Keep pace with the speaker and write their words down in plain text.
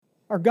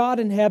Our God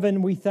in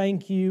heaven, we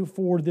thank you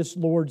for this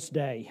Lord's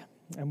Day.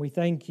 And we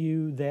thank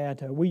you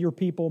that we, your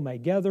people, may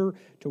gather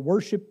to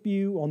worship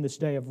you on this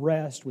day of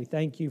rest. We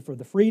thank you for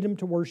the freedom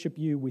to worship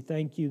you. We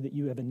thank you that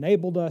you have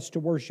enabled us to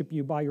worship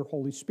you by your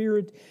Holy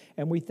Spirit.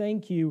 And we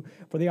thank you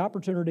for the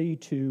opportunity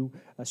to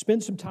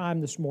spend some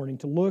time this morning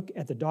to look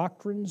at the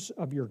doctrines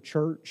of your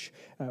church.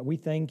 We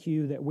thank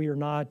you that we are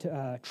not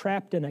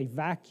trapped in a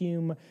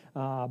vacuum,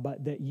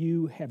 but that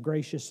you have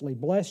graciously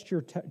blessed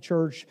your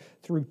church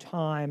through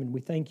time. And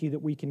we thank you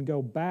that we can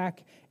go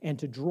back and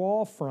to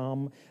draw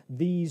from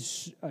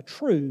these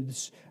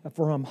truths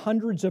from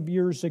hundreds of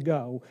years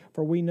ago,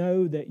 for we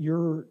know that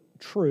your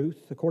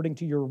truth, according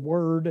to your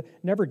word,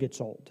 never gets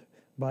old,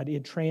 but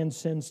it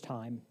transcends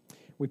time.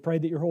 We pray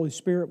that your Holy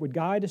Spirit would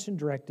guide us and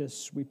direct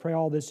us. We pray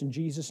all this in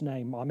Jesus'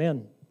 name.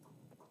 Amen.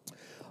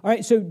 All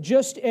right, so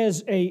just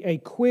as a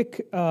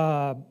quick,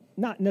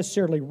 not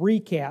necessarily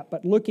recap,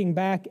 but looking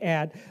back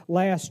at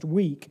last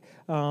week,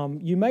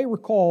 you may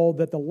recall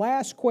that the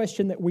last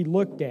question that we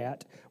looked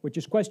at, which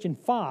is question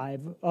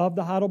 5 of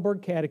the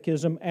Heidelberg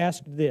Catechism,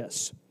 asked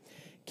this: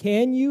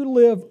 can you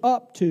live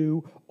up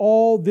to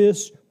all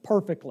this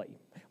perfectly?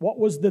 What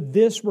was the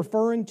this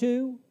referring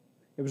to?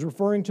 It was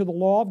referring to the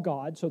law of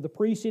God. So the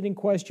preceding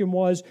question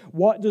was,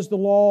 what does the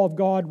law of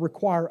God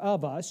require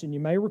of us? And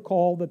you may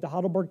recall that the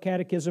Heidelberg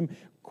Catechism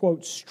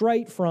quotes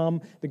straight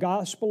from the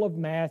Gospel of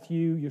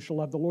Matthew: you shall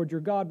love the Lord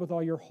your God with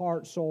all your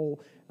heart, soul,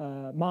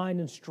 mind,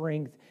 and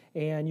strength,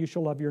 and you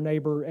shall love your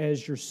neighbor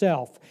as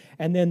yourself.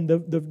 And then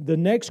the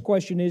next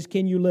question is,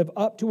 can you live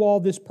up to all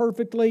this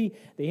perfectly?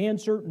 The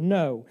answer,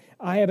 no.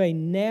 I have a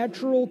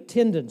natural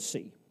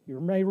tendency. You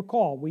may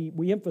recall,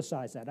 we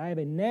emphasize that. I have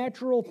a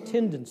natural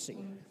tendency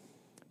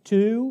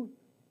to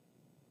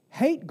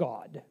hate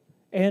God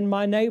and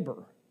my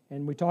neighbor.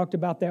 And we talked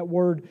about that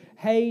word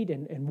hate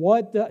and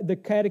what the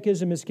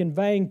Catechism is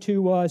conveying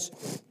to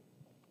us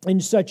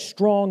in such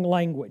strong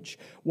language.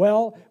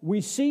 Well,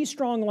 we see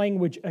strong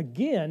language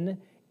again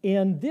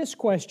in this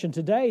question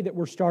today that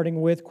we're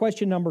starting with,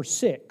 question number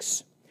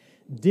 6.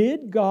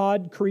 Did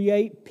God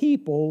create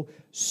people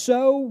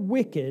so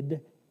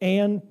wicked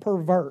and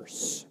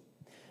perverse?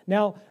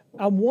 Now,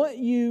 I want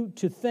you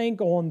to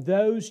think on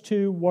those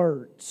two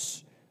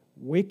words: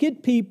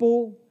 wicked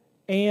people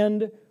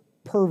and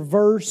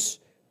perverse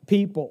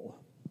people.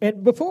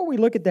 And before we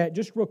look at that,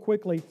 just real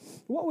quickly,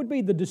 what would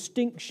be the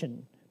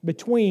distinction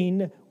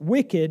between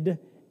wicked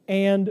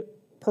and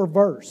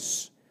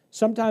perverse?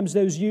 Sometimes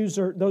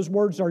those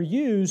words are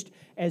used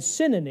as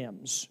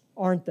synonyms,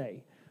 aren't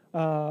they?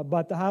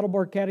 But the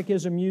Heidelberg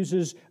Catechism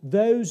uses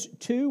those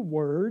two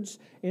words.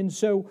 And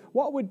so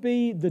what would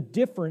be the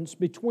difference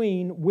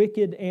between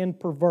wicked and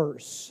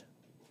perverse?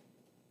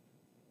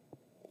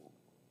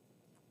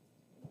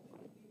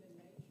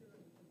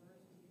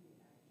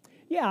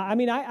 Yeah, I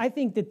mean, I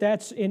think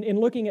that's, in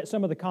looking at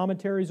some of the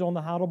commentaries on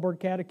the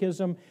Heidelberg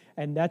Catechism,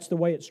 and that's the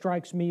way it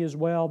strikes me as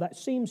well, that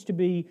seems to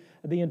be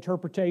the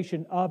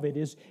interpretation of it,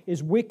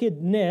 is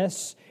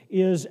wickedness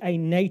is a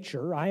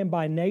nature. I am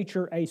by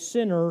nature a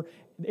sinner,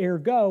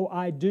 ergo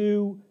I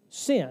do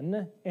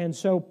sin. And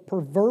so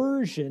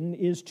perversion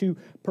is to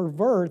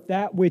pervert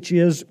that which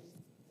is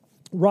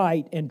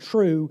right and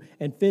true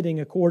and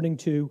fitting according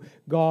to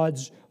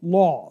God's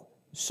law.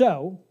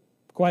 So,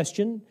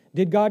 question: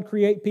 did God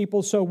create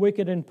people so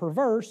wicked and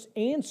perverse?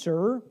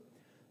 Answer: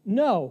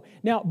 no.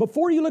 Now,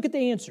 before you look at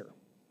the answer,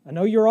 I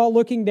know you're all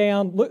looking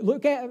down.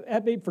 Look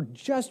at me for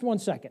just one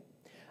second.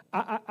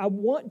 I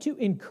want to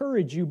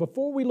encourage you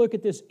before we look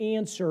at this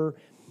answer,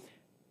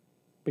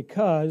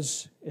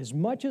 because as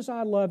much as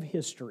I love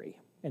history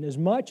and as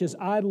much as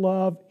I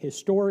love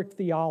historic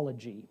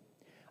theology,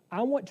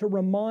 I want to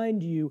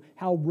remind you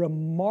how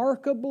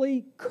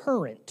remarkably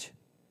current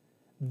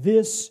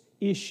this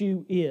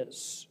issue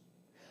is.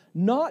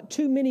 Not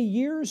too many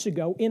years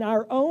ago, in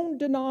our own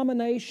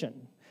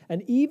denomination,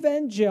 an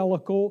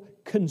evangelical,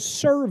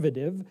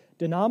 conservative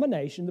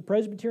denomination, the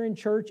Presbyterian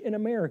Church in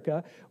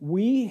America,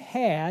 we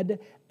had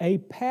a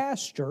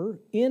pastor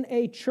in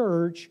a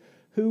church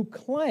who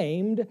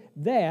claimed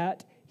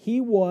that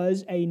he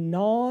was a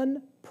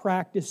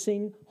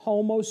non-practicing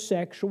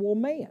homosexual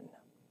man.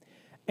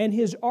 And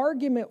his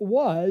argument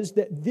was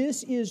that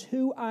this is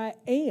who I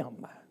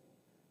am.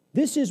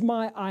 This is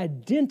my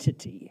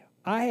identity.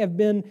 I have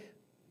been,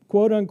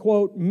 quote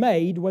unquote,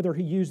 made, whether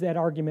he used that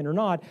argument or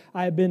not,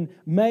 I have been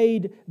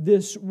made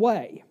this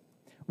way.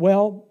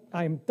 Well,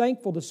 I am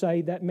thankful to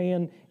say that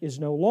man is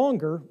no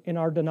longer in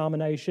our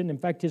denomination. In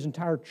fact, his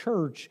entire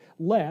church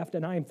left,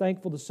 and I am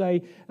thankful to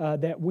say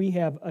that we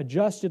have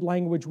adjusted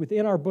language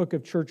within our book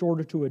of church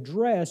order to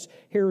address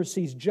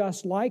heresies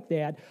just like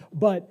that.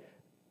 But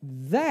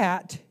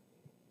that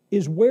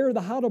is where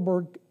the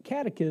Heidelberg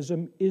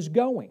Catechism is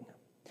going.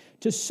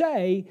 To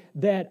say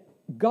that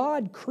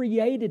God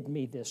created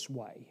me this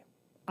way,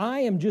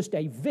 I am just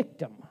a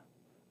victim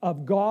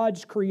of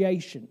God's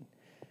creation,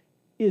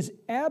 is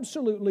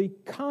absolutely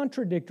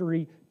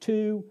contradictory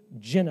to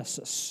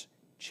Genesis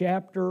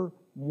chapter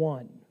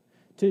 1,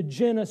 to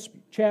Genesis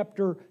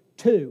chapter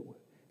 2,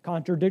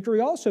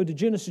 Contradictory also to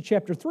Genesis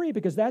chapter 3,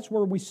 because that's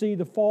where we see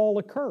the fall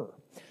occur.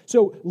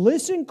 So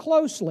listen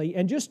closely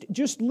and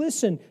just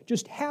listen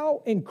just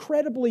how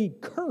incredibly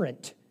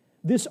current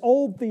this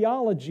old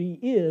theology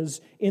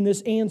is in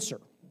this answer.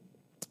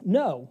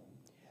 No,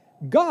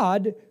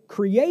 God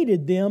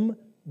created them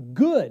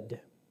good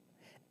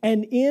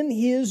and in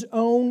His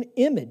own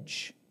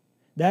image.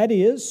 That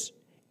is,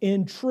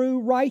 in true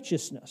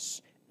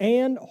righteousness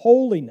and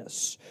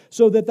holiness,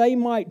 so that they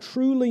might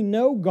truly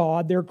know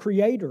God, their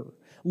Creator,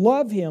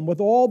 love Him with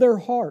all their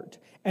heart,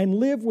 and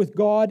live with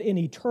God in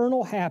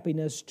eternal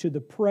happiness to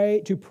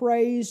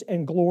praise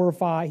and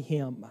glorify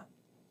Him.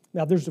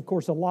 Now, there's, of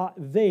course, a lot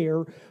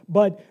there,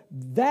 but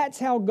that's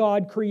how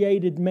God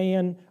created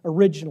man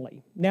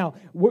originally. Now,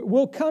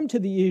 we'll come to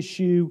the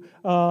issue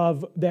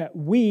of that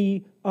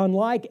we,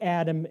 unlike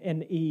Adam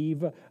and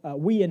Eve,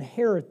 we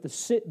inherit the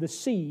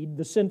seed,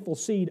 the sinful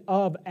seed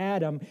of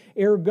Adam.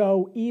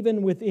 Ergo,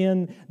 even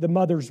within the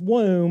mother's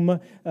womb,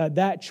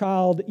 that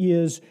child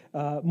is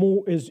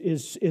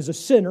a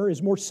sinner,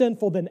 is more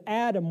sinful than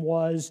Adam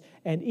was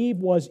and Eve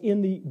was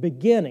in the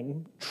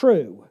beginning.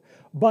 True.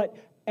 But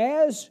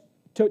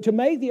to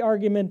make the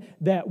argument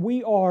that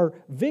we are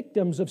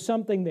victims of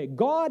something that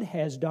God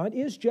has done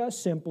is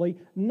just simply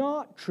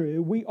not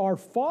true. We are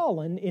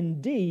fallen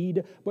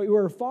indeed, but we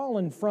are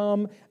fallen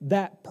from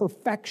that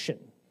perfection.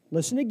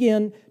 Listen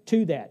again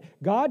to that.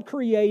 God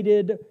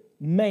created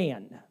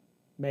man,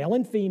 male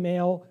and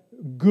female,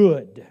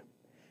 good,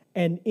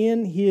 and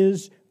in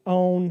His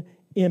own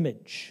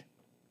image.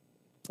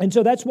 And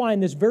so that's why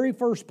in this very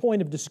first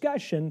point of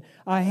discussion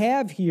I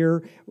have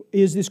here,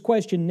 is this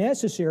question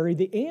necessary?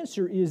 The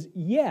answer is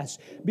yes,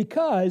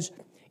 because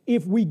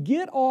if we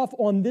get off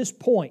on this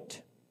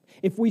point,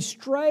 if we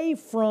stray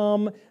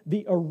from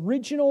the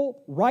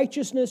original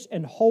righteousness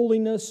and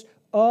holiness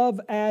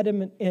of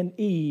Adam and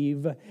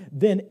Eve,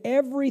 then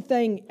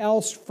everything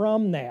else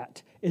from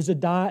that is a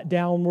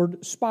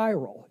downward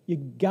spiral. You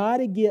got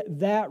to get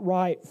that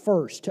right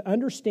first to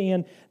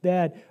understand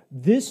that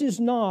this is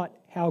not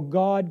how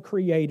God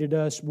created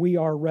us. We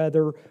are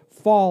rather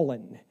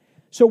fallen.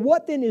 So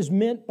what then is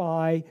meant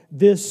by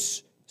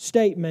this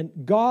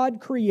statement,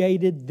 God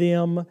created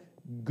them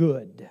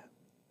good?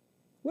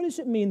 What does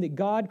it mean that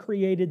God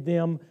created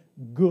them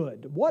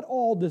good? What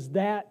all does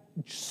that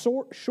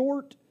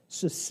short,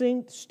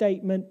 succinct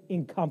statement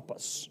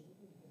encompass?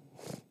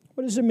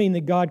 What does it mean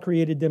that God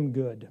created them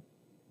good?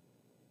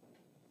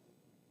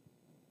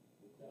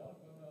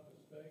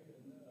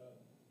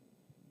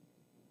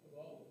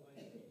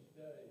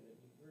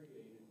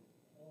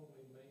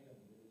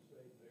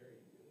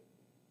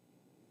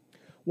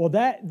 Well,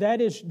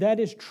 that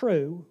is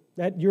true.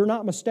 That you're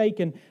not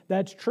mistaken.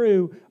 That's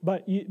true.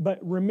 But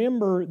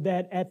remember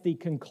that at the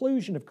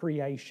conclusion of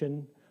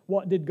creation,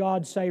 what did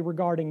God say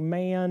regarding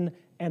man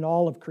and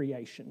all of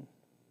creation?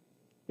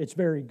 It's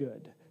very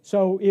good.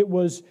 So it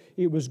was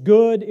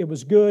good. It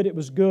was good. It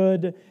was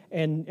good.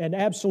 And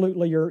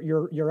absolutely,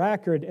 you're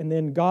accurate. And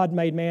then God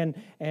made man,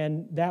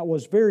 and that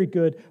was very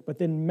good. But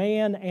then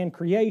man and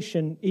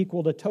creation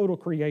equaled a total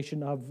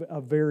creation of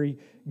very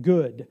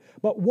good.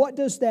 But what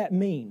does that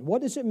mean?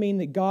 What does it mean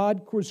that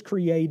God was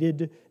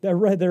created? That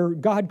rather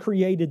God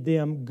created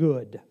them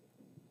good,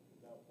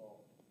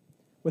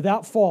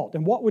 without fault.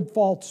 And what would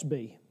faults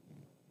be?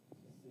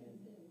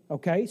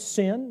 Okay,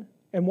 sin.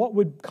 And what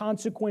would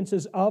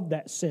consequences of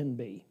that sin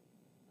be?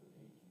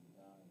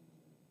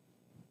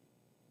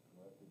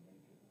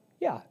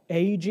 Yeah,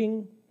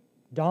 aging,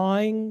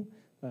 dying,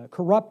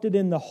 corrupted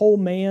in the whole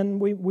man,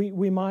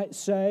 we might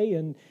say.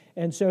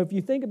 And so if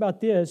you think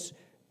about this,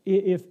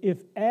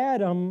 if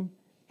Adam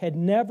had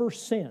never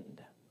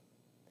sinned,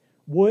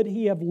 would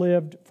he have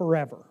lived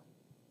forever?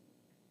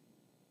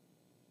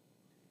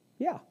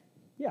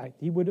 Yeah,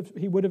 he would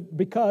have,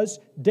 because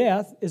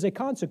death is a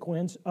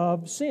consequence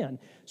of sin.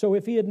 So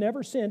if he had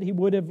never sinned, he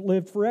would have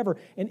lived forever.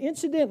 And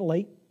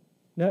incidentally,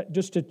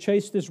 just to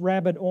chase this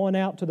rabbit on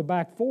out to the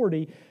back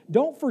 40,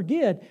 don't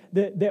forget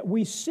that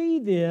we see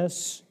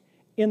this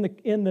in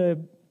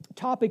the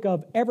topic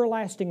of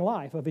everlasting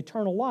life, of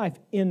eternal life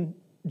in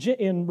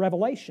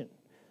Revelation.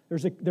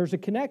 There's a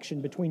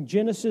connection between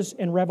Genesis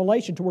and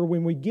Revelation, to where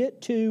when we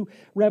get to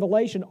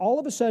Revelation, all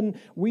of a sudden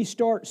we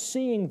start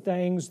seeing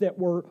things that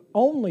were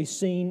only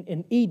seen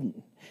in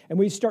Eden. And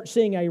we start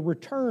seeing a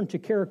return to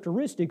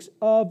characteristics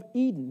of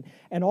Eden.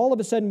 And all of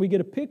a sudden we get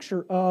a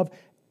picture of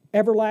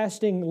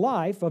everlasting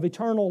life, of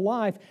eternal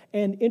life.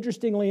 And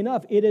interestingly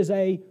enough, it is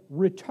a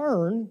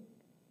return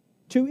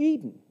to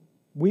Eden.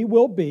 We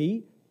will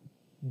be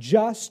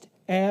just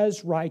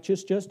as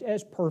righteous, just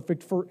as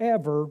perfect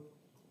forever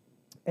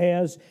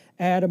as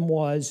Adam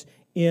was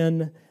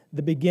in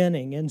the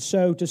beginning. And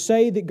so to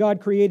say that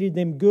God created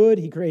them good,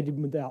 He created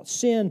them without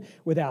sin,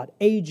 without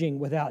aging,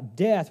 without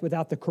death,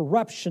 without the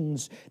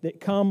corruptions that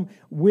come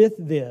with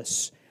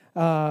this.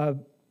 And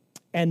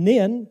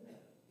then,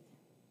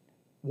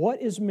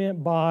 what is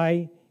meant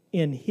by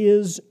in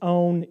His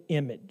own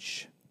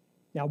image?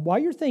 Now, while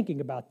you're thinking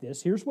about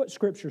this, here's what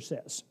Scripture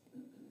says.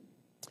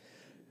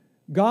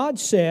 God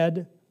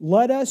said,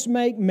 let us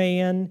make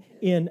man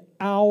in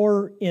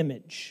our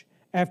image,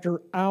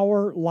 after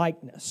our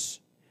likeness,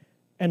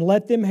 and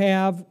let them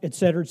have,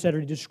 etc.,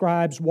 etc. He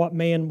describes what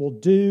man will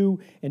do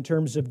in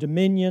terms of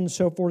dominion,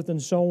 so forth and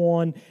so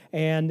on.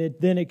 And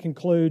then it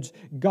concludes,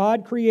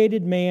 God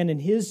created man in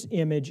His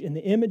image. In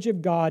the image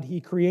of God, He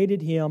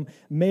created him.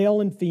 Male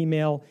and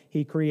female,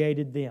 He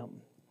created them.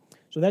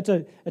 So that's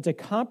a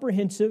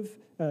comprehensive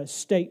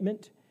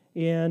statement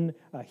in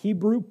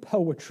Hebrew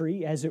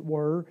poetry, as it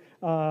were,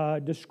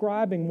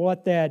 describing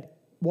what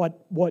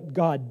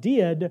God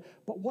did.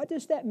 But what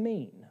does that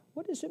mean?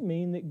 What does it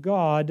mean that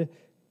God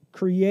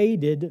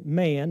created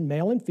man,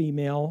 male and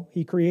female?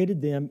 He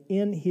created them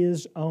in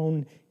His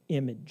own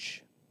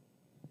image.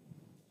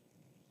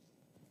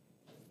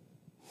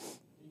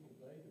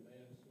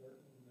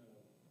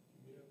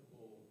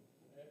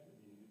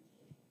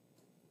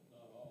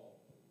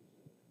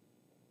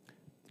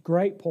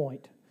 Great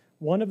point.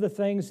 One of the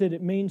things that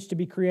it means to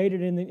be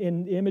created in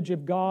the image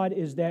of God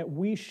is that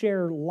we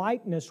share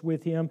likeness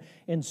with Him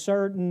in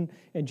certain,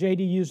 and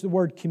J.D. used the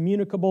word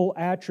communicable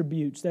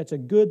attributes. That's a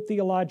good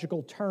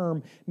theological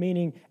term,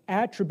 meaning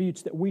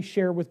attributes that we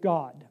share with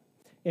God.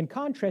 In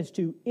contrast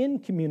to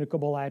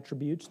incommunicable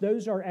attributes,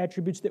 those are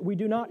attributes that we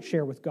do not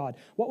share with God.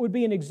 What would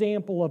be an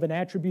example of an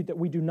attribute that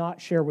we do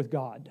not share with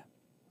God?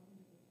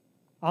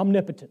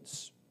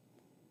 Omnipotence.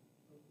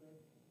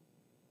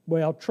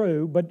 Well,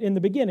 true, but in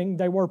the beginning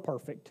they were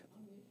perfect.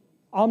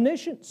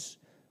 Omniscience,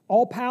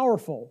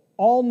 all-powerful,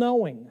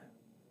 all-knowing,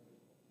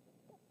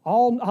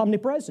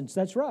 omnipresence,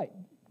 that's right.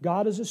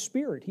 God is a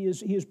spirit. He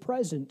is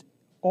present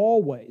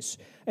always.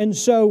 And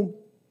so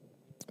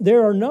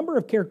there are a number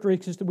of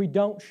characteristics that we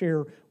don't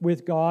share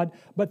with God,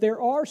 but there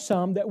are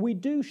some that we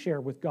do share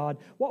with God.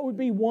 What would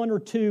be one or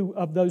two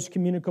of those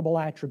communicable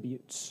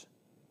attributes?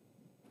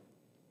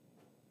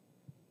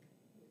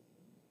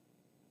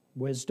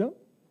 Wisdom.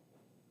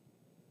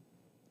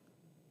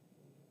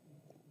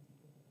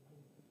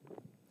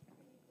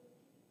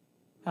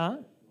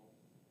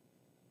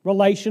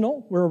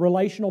 Relational. We're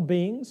relational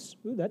beings.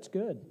 Ooh, that's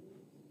good.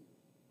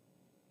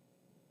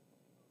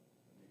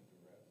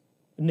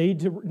 Need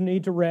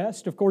to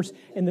rest. Of course,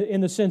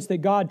 in the sense that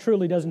God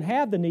truly doesn't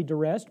have the need to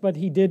rest, but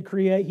He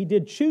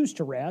did choose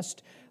to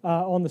rest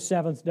on the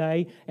seventh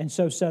day, and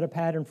so set a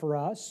pattern for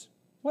us.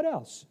 What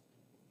else?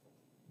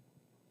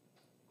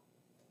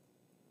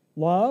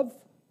 Love.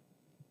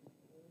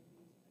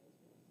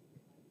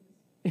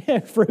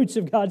 Fruits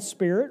of God's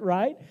Spirit,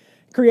 right?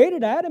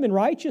 Created Adam in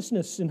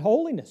righteousness and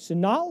holiness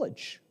and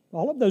knowledge.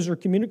 All of those are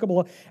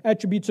communicable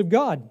attributes of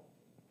God.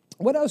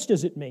 What else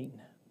does it mean?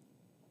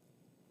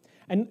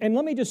 And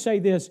let me just say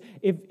this.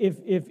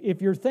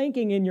 If you're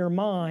thinking in your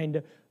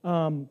mind,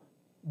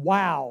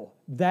 wow,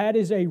 that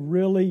is a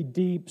really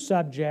deep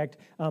subject,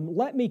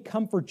 let me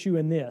comfort you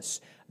in this.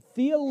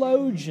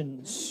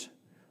 Theologians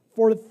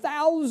for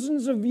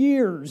thousands of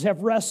years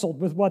have wrestled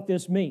with what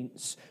this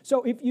means.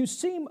 So if you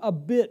seem a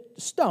bit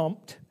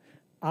stumped,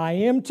 I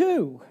am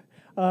too.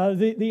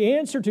 The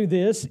answer to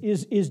this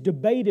is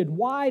debated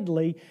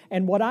widely,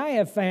 and what I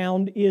have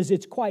found is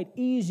it's quite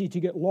easy to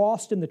get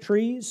lost in the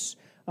trees,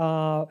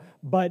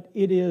 but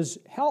it is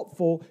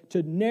helpful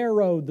to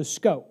narrow the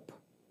scope.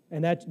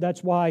 And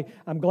that's why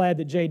I'm glad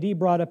that J.D.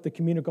 brought up the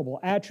communicable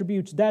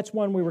attributes. That's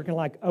one we were kind of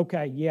like,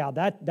 okay, yeah,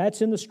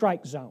 that's in the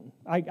strike zone.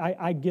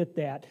 I get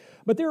that.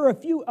 But there are a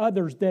few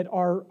others that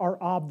are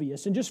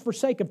obvious. And just for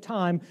sake of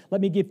time, let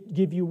me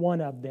give you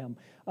one of them.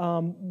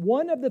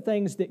 One of the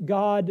things that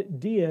God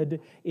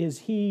did is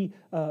He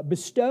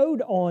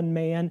bestowed on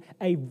man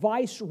a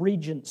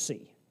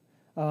vice-regency.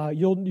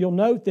 You'll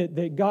note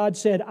that God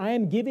said, I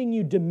am giving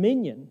you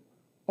dominion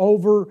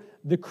over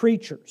the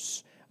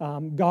creatures.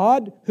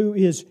 God, who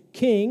is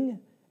king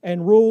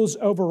and rules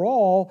over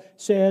all,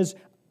 says,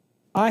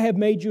 I have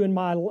made you in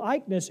my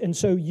likeness, and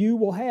so you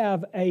will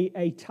have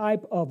a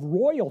type of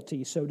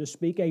royalty, so to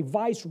speak, a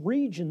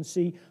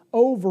vice-regency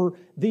over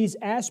these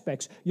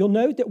aspects. You'll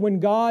note that when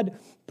God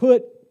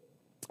put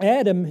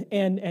Adam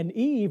and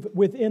Eve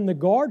within the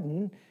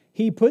garden,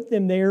 He put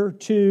them there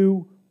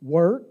to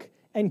work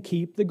and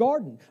keep the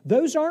garden.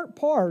 Those aren't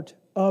part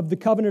of the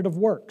covenant of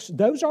works.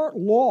 Those aren't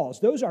laws.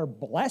 Those are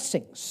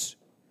blessings.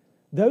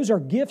 Those are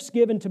gifts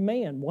given to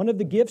man. One of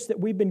the gifts that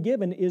we've been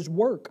given is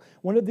work.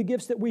 One of the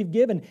gifts that we've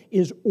given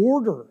is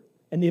order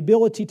and the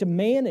ability to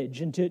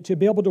manage and to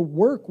be able to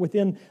work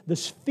within the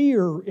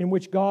sphere in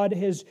which God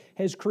has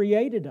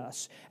created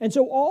us. And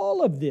so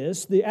all of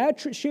this, the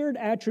shared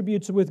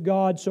attributes with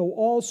God, so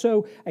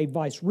also a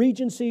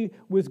vice-regency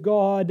with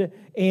God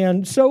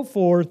and so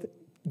forth,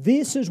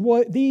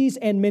 these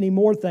and many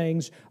more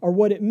things are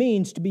what it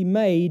means to be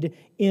made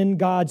in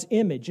God's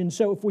image. And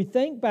so if we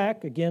think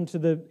back again to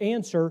the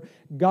answer,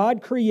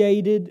 God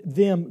created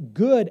them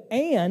good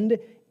and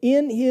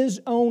in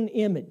His own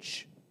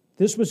image.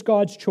 This was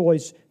God's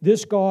choice.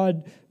 This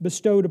God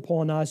bestowed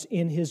upon us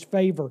in His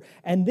favor.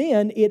 And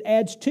then it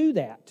adds to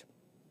that.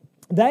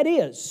 That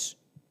is,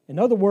 in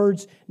other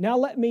words, now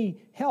let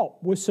me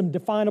help with some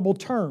definable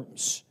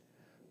terms.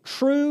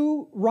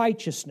 True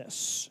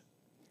righteousness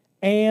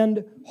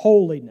and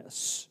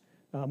holiness.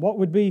 What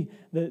would be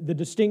the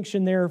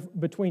distinction there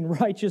between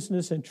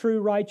righteousness and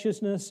true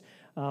righteousness?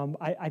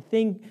 I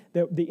think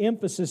that the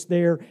emphasis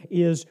there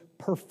is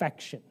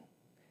perfection.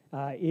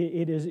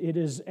 It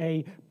is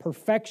a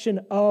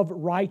perfection of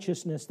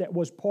righteousness that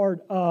was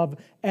part of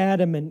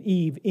Adam and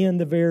Eve in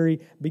the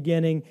very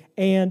beginning,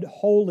 and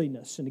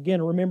holiness. And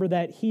again, remember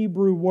that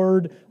Hebrew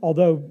word,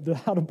 although the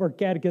Heidelberg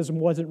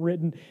Catechism wasn't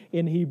written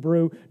in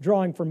Hebrew,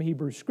 drawing from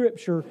Hebrew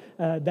Scripture,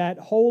 that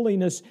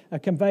holiness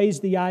conveys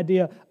the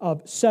idea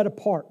of set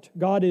apart.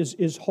 God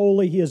is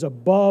holy, He is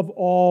above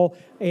all,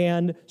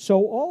 and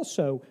so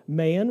also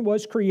man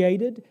was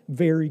created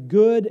very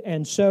good,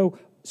 and so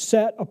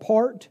set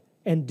apart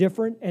and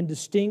different and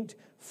distinct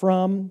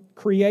from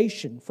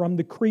creation, from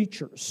the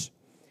creatures.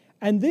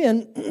 And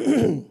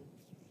then,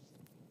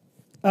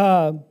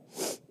 how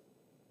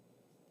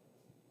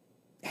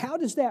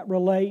does that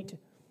relate?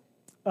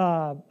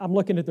 I'm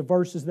looking at the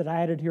verses that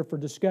I added here for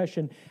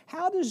discussion.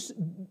 How does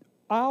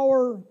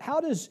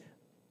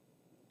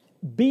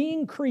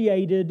being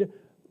created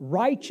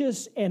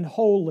righteous and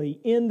holy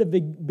in the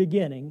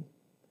beginning,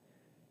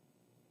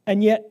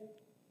 and yet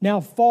now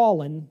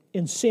fallen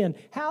in sin,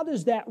 how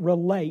does that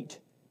relate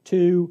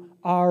to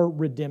our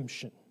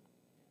redemption?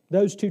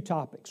 Those two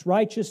topics,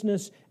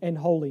 righteousness and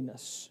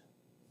holiness.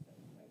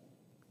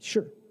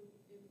 Sure.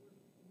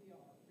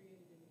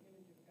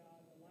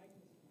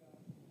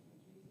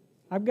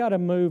 I've got to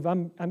move.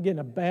 I'm getting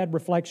a bad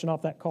reflection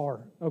off that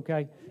car.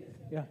 Okay.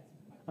 Yeah.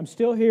 I'm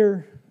still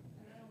here.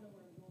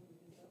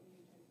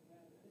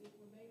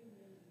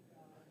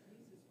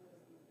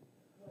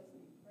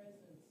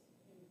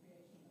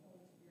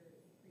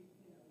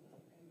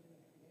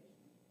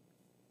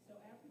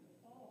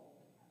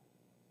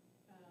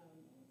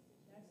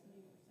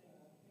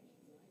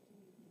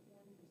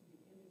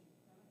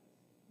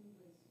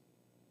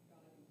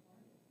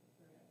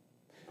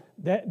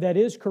 That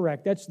is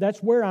correct.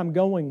 That's where I'm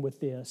going with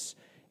this,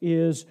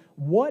 is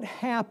what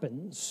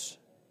happens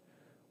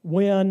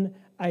when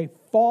a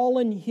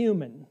fallen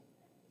human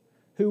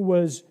who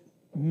was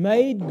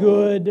made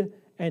good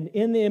and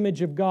in the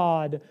image of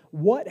God,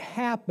 what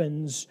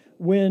happens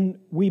when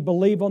we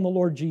believe on the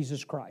Lord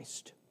Jesus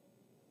Christ?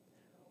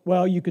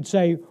 Well, you could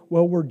say,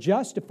 well, we're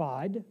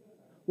justified.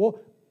 Well,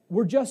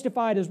 we're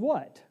justified as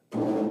what?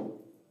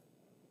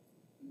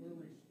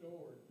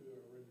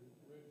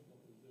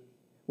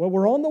 Well,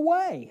 we're on the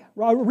way.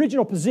 Our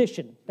original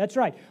position. That's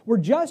right. We're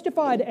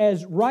justified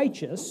as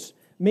righteous,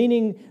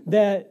 meaning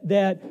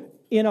that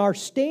in our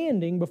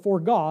standing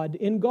before God,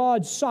 in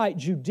God's sight,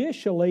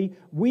 judicially,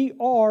 we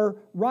are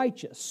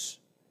righteous.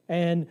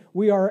 And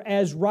we are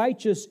as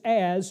righteous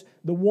as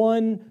the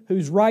one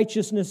whose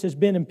righteousness has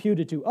been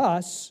imputed to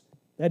us,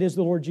 that is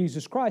the Lord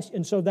Jesus Christ.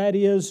 And so that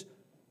is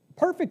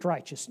perfect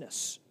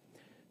righteousness.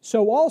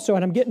 So also,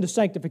 and I'm getting to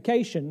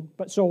sanctification,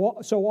 but so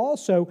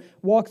also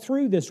walk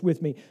through this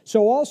with me.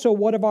 So also,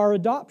 what of our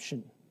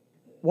adoption?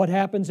 What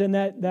happens in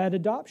that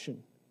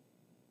adoption?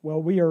 Well,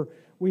 we are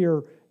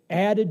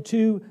added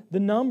to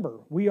the number.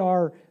 We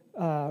are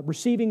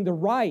receiving the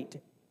right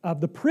of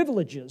the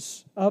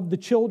privileges of the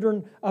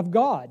children of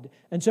God.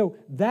 And so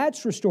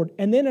that's restored.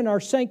 And then in our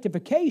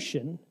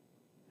sanctification,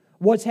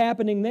 what's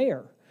happening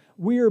there?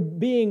 We are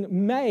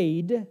being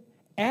made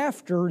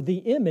after the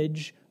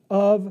image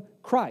of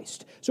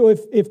Christ. So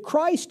if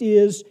Christ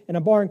is, and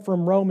I'm borrowing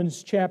from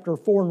Romans chapter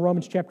 4 and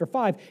Romans chapter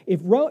 5,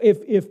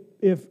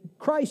 if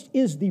Christ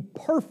is the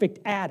perfect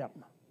Adam,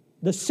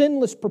 the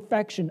sinless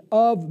perfection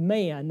of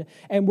man,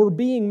 and we're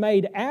being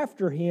made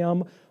after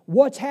Him,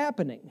 what's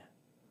happening?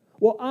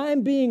 Well,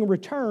 I'm being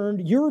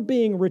returned, you're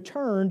being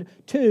returned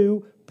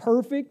to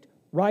perfect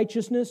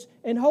righteousness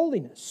and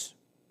holiness.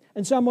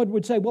 And someone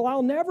would say, well,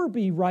 I'll never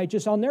be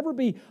righteous, I'll never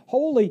be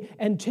holy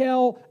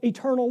until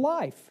eternal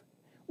life.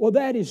 Well,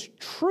 that is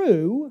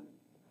true,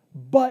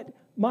 but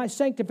my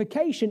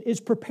sanctification is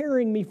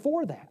preparing me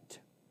for that.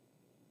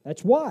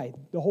 That's why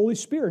the Holy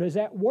Spirit is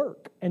at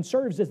work and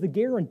serves as the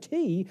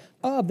guarantee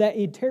of that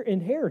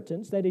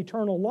inheritance, that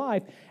eternal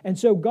life. And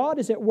so God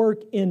is at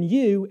work in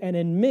you and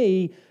in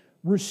me,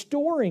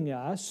 restoring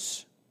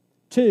us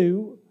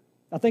to,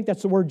 I think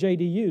that's the word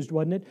J.D. used,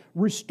 wasn't it?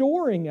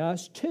 Restoring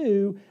us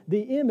to the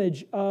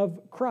image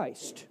of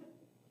Christ.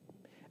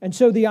 And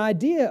so the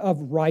idea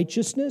of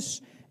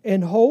righteousness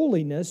and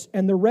holiness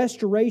and the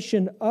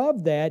restoration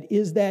of that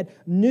is that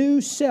new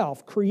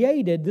self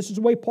created. This is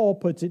the way Paul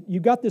puts it.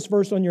 You got this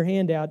verse on your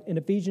handout in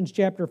Ephesians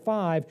chapter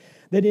 5,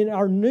 that in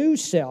our new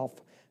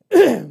self,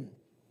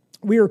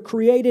 we are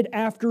created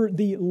after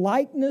the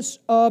likeness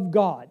of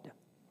God.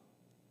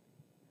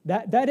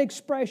 That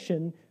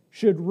expression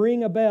should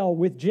ring a bell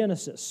with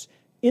Genesis.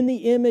 In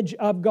the image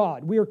of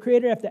God. We are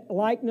created after the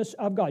likeness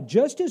of God.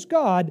 Just as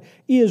God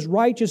is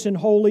righteous and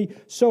holy,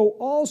 so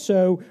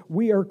also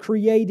we are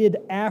created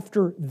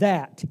after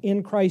that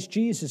in Christ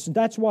Jesus. And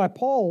that's why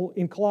Paul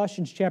in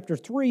Colossians chapter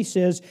 3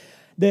 says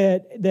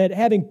that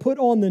having put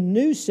on the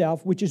new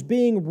self, which is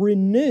being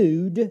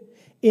renewed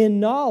in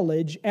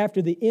knowledge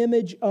after the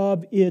image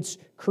of its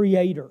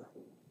Creator.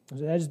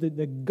 So that is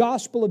the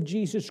gospel of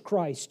Jesus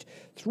Christ.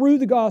 Through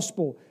the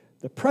gospel,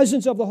 the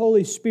presence of the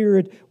Holy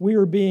Spirit, we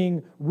are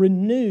being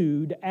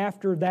renewed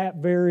after that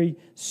very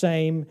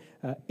same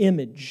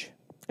image.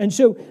 And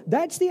so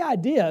that's the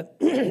idea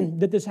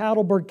that this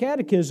Heidelberg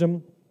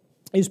Catechism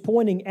is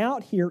pointing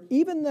out here,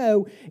 even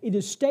though it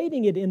is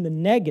stating it in the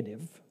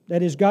negative,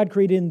 that is, God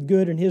created in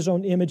good in His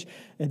own image,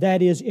 and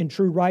that is in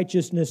true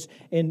righteousness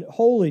and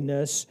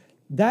holiness.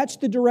 That's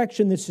the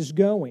direction this is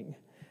going.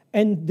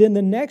 And then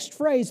the next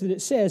phrase that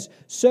it says,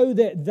 so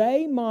that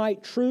they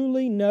might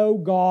truly know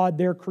God,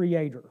 their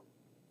Creator.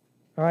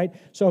 All right,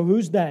 so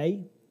who's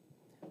they?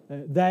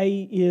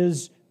 They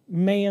is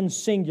man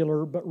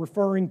singular, but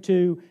referring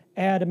to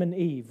Adam and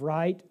Eve,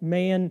 right?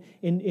 Man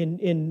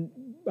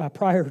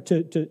prior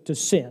to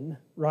sin,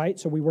 right?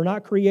 So we were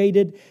not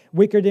created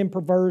wicked and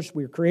perverse.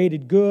 We were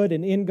created good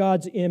and in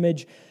God's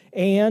image,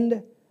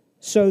 and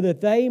so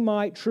that they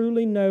might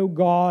truly know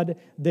God,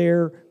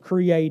 their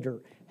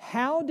Creator.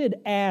 How did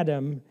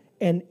Adam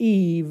and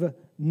Eve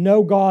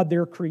know God,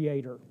 their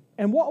Creator?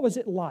 And what was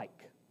it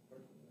like?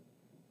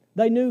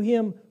 They knew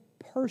Him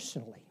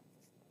personally.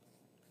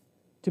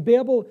 To be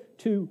able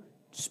to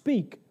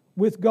speak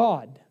with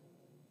God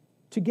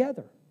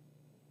together,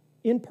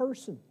 in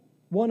person,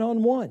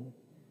 one-on-one.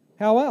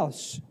 How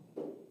else?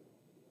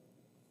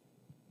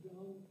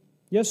 John,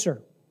 Yes,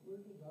 sir. where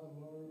did I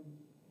learn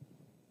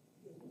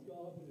that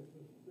God is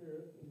a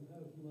spirit and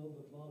has no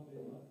body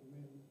like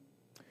men?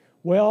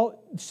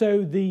 Well,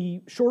 so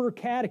the Shorter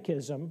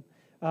Catechism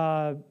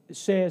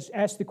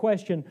asks the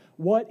question,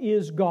 what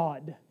is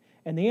God?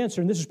 And the answer,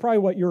 and this is probably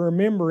what you're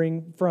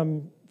remembering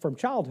from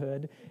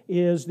childhood,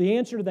 is the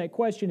answer to that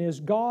question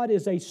is God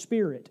is a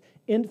spirit,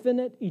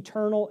 infinite,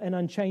 eternal, and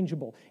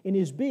unchangeable. In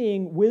His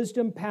being,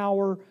 wisdom,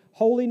 power,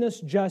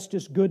 holiness,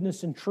 justice,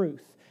 goodness, and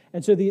truth.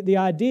 And so the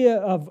idea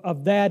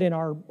of that in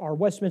our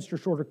Westminster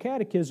Shorter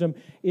Catechism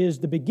is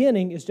the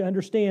beginning is to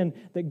understand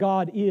that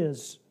God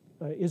is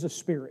a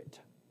spirit.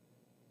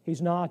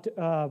 He's not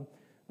a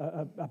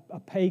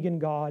pagan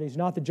God. He's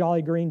not the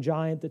jolly green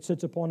giant that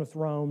sits upon a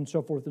throne,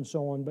 so forth and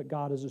so on, but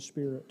God is a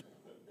spirit.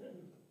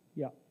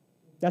 Yeah.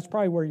 That's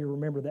probably where you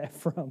remember that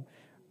from,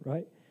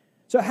 right?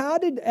 So how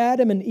did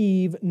Adam and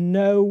Eve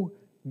know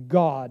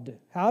God?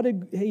 How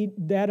did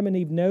Adam and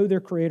Eve know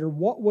their Creator?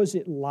 What was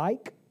it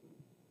like?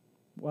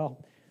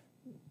 Well,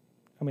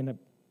 I mean,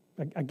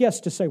 I guess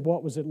to say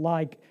what was it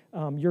like,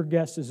 your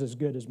guess is as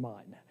good as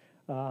mine.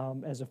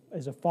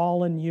 As a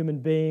fallen human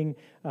being,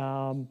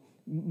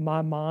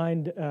 my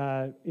mind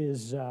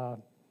is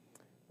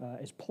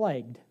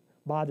plagued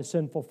by the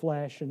sinful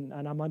flesh, and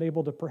I'm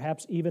unable to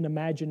perhaps even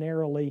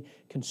imaginarily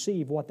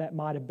conceive what that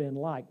might have been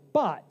like.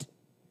 But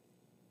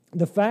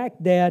the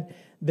fact that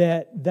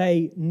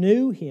they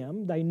knew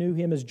Him,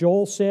 as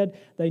Joel said,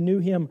 they knew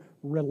Him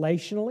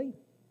relationally,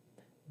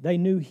 they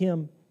knew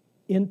Him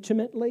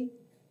intimately,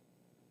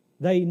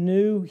 they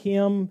knew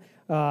Him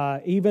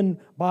even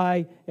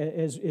by,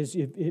 as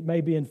it may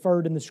be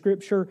inferred in the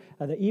Scripture,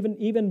 that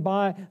even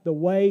by the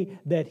way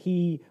that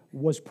He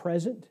was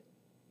present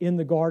in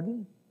the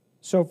garden,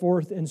 so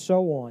forth and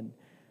so on.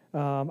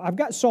 I've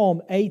got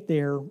Psalm 8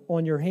 there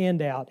on your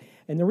handout,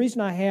 and the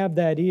reason I have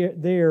that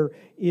there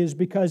is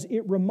because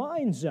it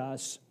reminds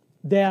us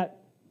that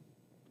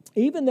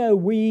even though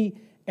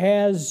we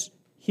as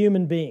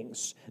human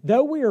beings,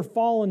 though we are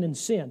fallen in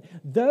sin,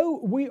 though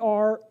we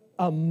are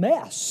a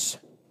mess,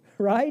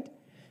 right?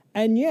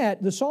 And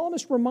yet, the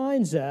psalmist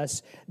reminds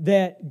us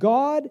that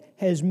God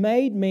has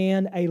made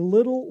man a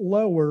little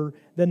lower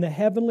than the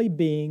heavenly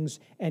beings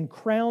and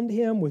crowned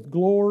him with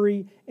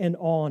glory and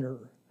honor.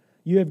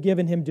 You have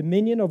given him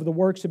dominion over the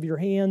works of your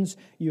hands.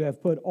 You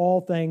have put all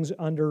things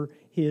under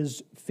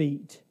his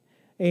feet.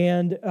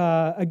 And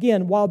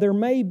again, while there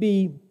may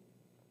be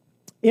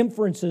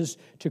inferences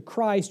to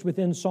Christ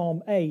within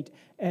Psalm 8,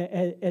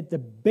 at the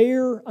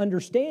bare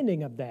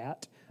understanding of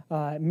that,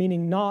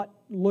 meaning not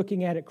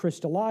looking at it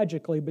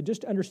Christologically, but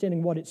just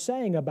understanding what it's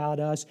saying about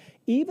us,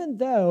 even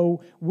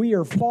though we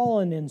are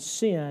fallen in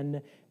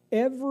sin,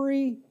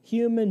 every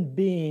human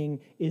being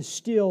is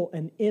still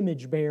an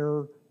image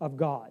bearer of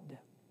God.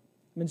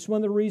 I mean, it's one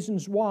of the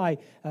reasons why,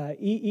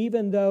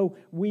 even though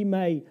we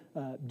may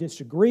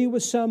disagree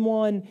with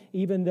someone,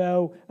 even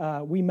though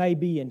we may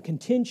be in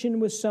contention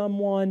with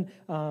someone,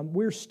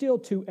 we're still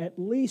to at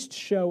least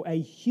show a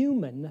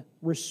human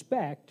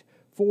respect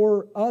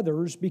for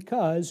others,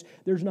 because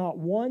there's not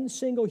one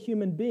single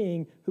human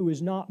being who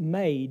is not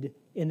made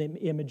in the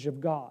image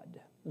of God.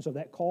 And so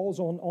that calls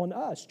on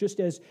us, just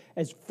as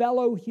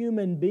fellow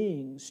human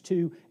beings,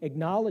 to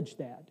acknowledge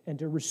that and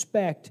to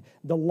respect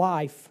the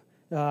life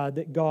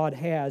that God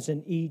has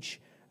in each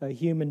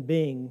human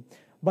being.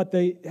 But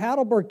the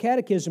Heidelberg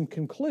Catechism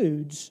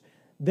concludes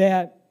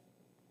that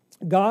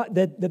God,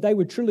 that they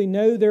would truly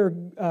know their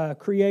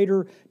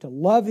Creator, to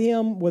love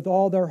Him with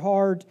all their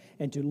heart,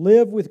 and to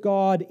live with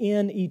God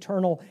in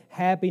eternal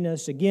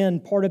happiness. Again,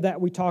 part of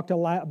that we talked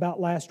about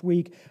last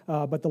week,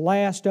 but the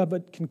last of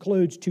it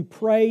concludes to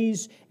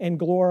praise and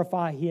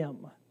glorify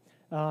Him,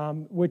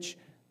 which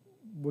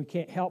we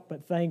can't help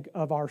but think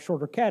of our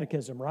Shorter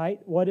Catechism, right?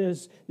 What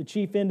is the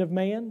chief end of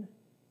man?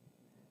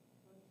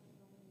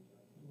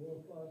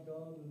 Glorify God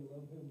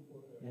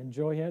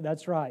Enjoy Him.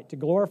 That's right. To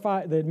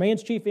glorify, the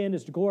man's chief end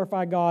is to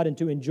glorify God and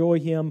to enjoy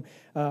Him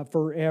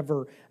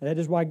forever. That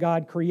is why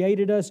God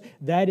created us.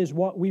 That is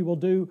what we will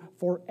do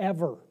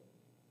forever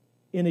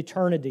in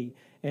eternity.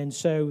 And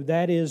so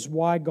that is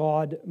why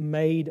God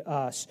made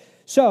us.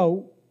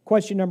 So,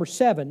 question number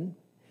 7,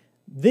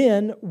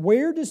 then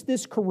where does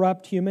this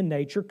corrupt human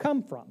nature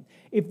come from?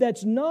 If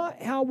that's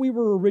not how we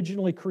were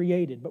originally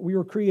created, but we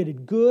were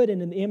created good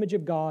and in the image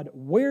of God,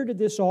 where did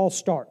this all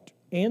start?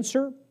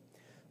 Answer,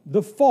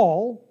 the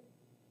fall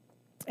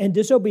and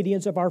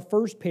disobedience of our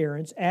first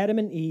parents, Adam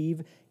and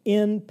Eve,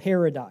 in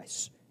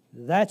paradise.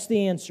 That's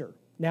the answer.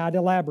 Now it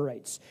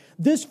elaborates.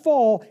 This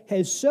fall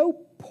has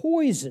so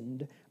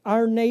poisoned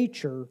our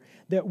nature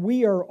that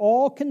we are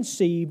all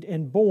conceived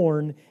and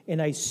born in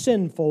a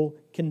sinful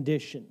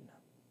condition.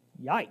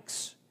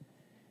 Yikes.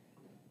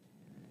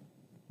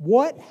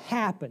 What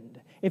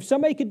happened? If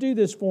somebody could do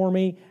this for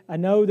me, I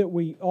know that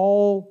we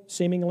all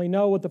seemingly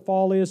know what the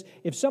fall is.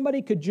 If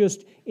somebody could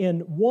just,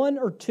 in 1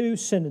 or 2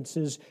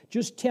 sentences,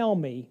 just tell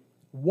me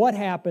what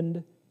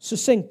happened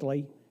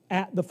succinctly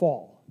at the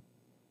fall.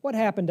 What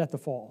happened at the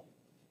fall?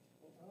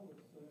 I would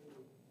say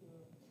that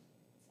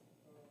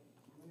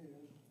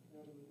man,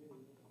 Adam and Eve, were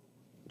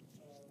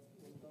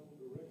told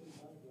directly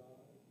by God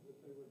that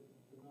they were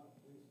to not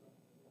do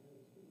something. They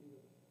had to eat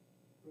a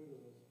fruit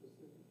of a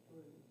specific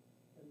tree,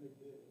 and they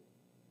did.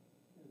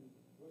 And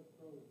what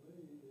throws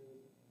me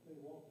is they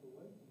walked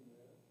away from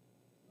that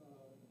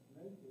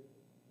naked.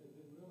 They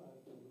didn't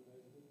realize they were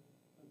naked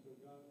until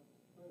God's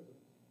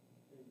presence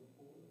came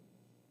before them.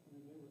 I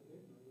mean, they were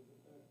ignorant of the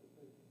fact that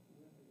they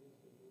went against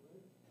the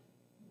direction.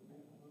 The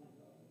man of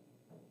God.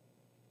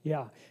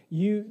 Yeah,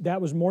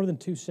 that was more than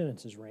 2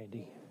 sentences,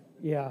 Randy.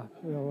 Yeah.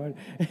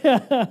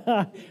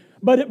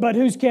 But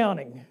who's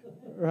counting,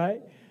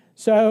 right?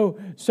 So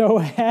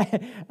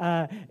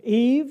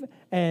Eve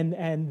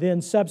and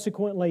then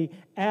subsequently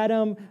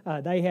Adam,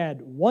 they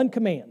had one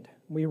command.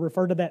 We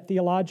refer to that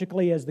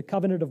theologically as the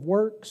covenant of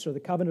works or the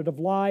covenant of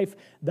life.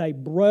 They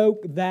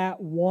broke that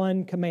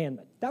one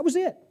commandment. That was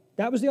it.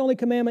 That was the only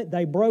commandment.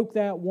 They broke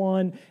that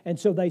one, and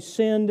so they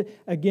sinned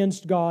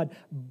against God.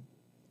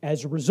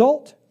 As a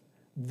result,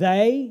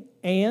 they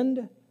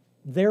and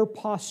their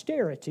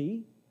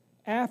posterity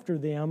after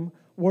them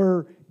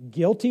were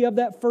guilty of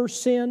that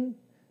first sin.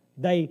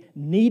 They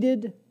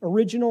needed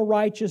original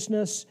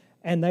righteousness,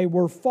 and they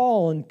were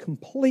fallen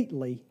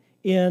completely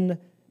in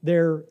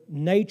their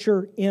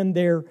nature, in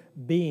their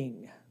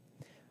being.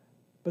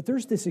 But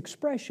there's this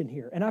expression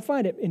here, and I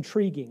find it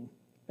intriguing,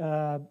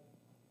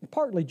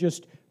 partly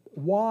just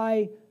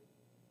why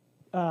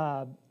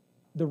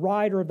the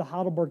writer of the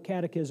Heidelberg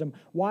Catechism,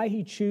 why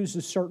he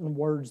chooses certain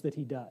words that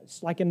he does.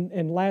 Like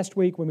in last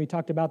week when we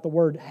talked about the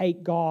word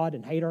hate God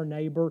and hate our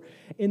neighbor,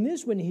 in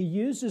this one he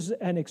uses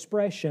an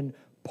expression,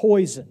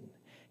 poison.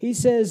 He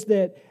says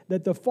that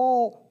the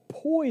fall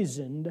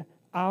poisoned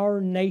our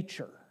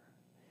nature.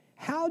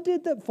 How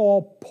did the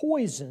fall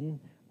poison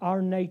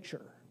our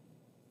nature?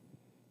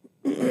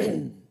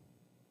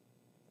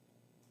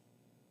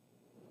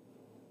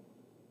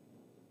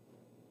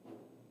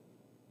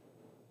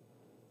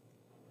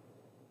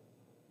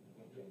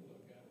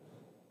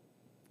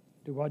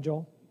 Do what,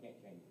 Joel? You can't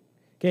change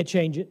it. Can't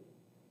change it.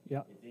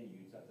 Yeah. It's in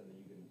you. It's not something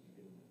you can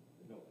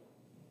no,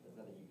 there's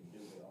nothing you can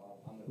do.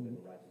 But I'm going to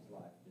live a righteous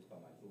life just by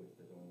my choice.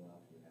 There's only one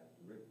option you have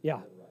to live Yeah. a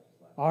righteous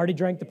life. I already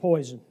drank the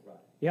poison. Right.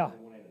 Yeah. There's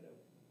one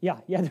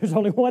antidote. Yeah, there's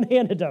only one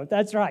antidote.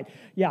 That's right.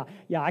 Yeah,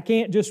 I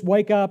can't just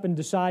wake up and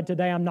decide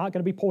today I'm not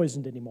going to be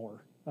poisoned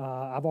anymore.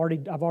 I've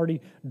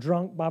already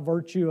drunk by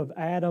virtue of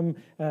Adam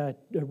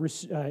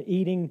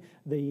eating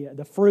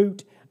the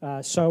fruit.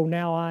 So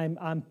now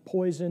I'm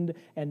poisoned.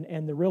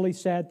 And the really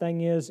sad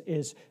thing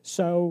is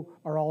so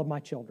are all of my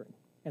children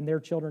and their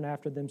children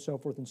after them, so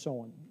forth and so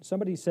on.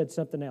 Somebody said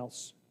something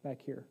else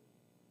back here.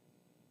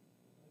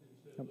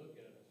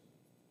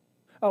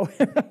 Oh,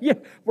 yeah,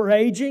 we're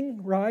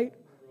aging, right?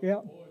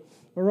 Yeah,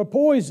 we're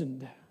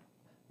poisoned.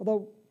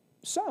 Although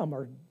some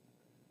are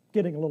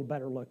getting a little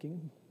better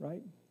looking,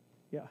 right?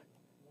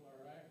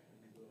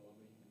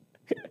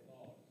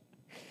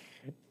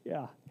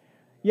 Yeah.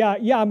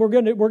 Yeah. And we're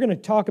going to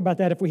talk about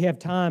that if we have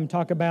time.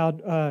 Talk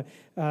about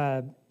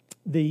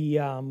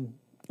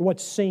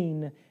what's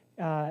seen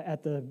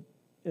at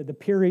the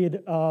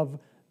period of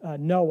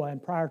Noah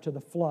and prior to the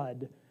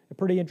flood. A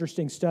pretty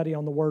interesting study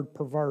on the word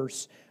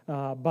perverse.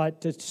 But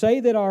to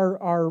say that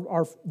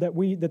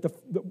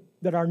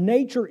that our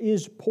nature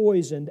is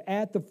poisoned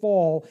at the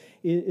fall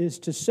is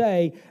to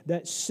say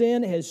that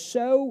sin has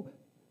so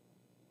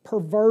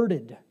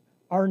perverted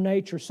our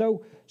nature.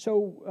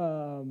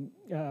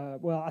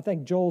 Well, I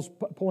think Joel's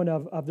point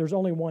of there's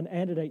only one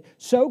antidote,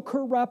 so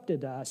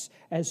corrupted us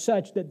as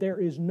such that there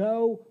is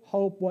no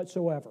hope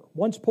whatsoever.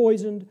 Once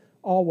poisoned,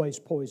 always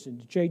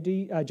poisoned.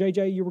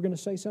 JJ, you were going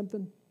to say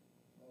something?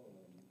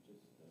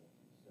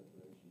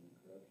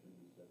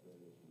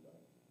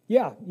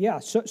 Yeah.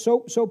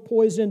 So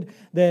poisoned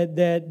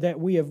that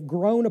we have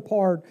grown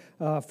apart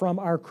from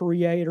our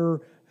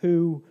Creator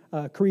who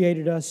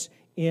created us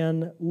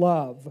in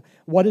love.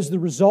 What is the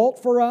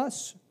result for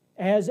us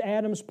as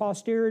Adam's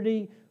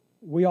posterity.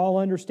 We all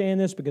understand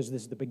this because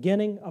this is the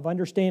beginning of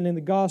understanding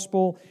the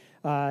gospel.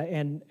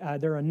 And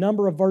there are a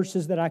number of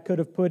verses that I could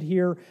have put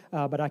here,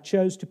 but I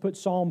chose to put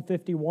Psalm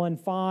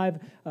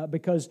 51:5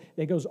 because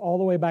it goes all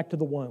the way back to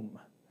the womb.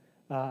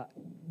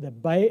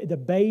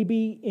 The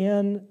baby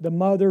in the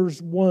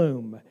mother's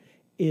womb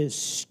is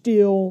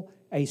still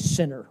a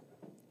sinner.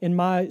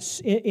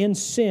 In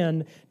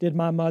sin did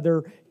my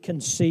mother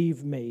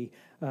conceive me.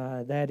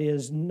 That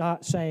is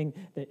not saying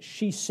that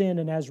she sinned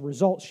and as a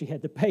result she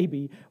had the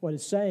baby. What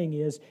it's saying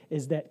is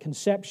that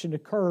conception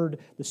occurred,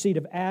 the seed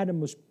of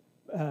Adam was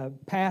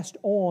passed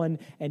on,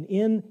 and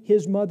in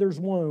his mother's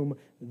womb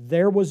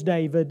there was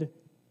David,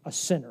 a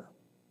sinner,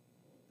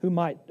 who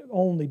might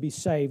only be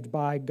saved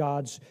by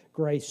God's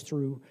grace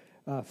through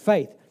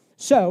faith.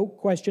 So,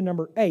 question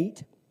number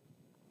 8,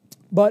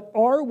 but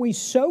are we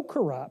so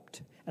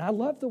corrupt? And I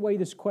love the way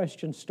this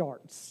question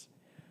starts.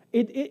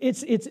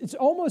 It's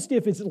almost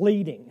if it's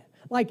leading.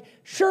 Like,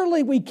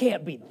 surely we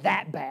can't be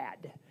that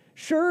bad.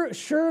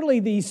 Surely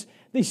these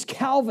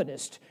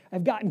Calvinists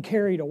have gotten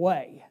carried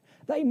away.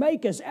 They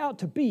make us out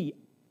to be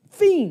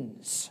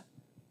fiends.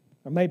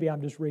 Or maybe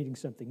I'm just reading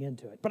something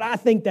into it. But I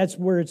think that's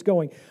where it's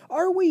going.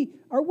 Are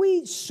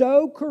we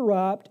so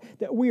corrupt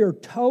that we are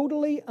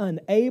totally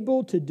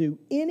unable to do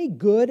any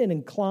good and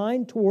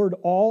inclined toward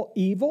all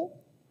evil?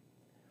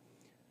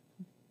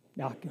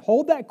 Now,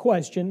 hold that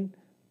question.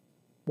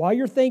 While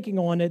you're thinking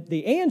on it,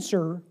 the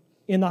answer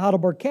in the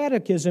Heidelberg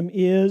Catechism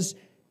is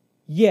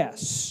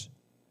yes,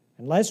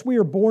 unless we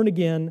are born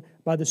again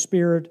by the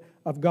Spirit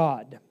of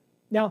God.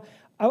 Now,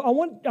 I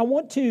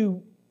want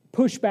to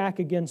push back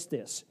against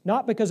this,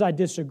 not because I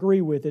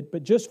disagree with it,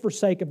 but just for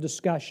sake of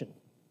discussion.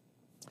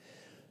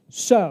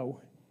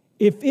 So,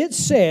 if it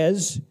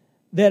says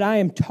that I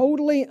am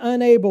totally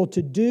unable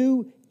to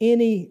do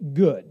any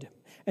good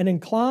and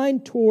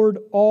inclined toward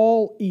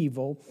all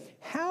evil,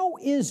 how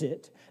is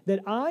it that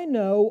I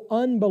know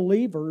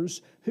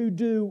unbelievers who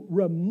do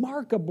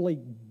remarkably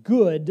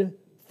good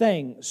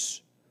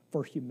things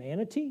for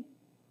humanity?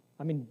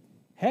 I mean,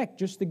 heck,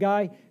 just the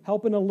guy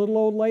helping a little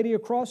old lady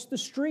across the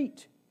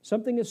street,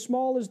 something as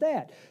small as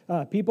that.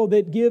 People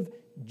that give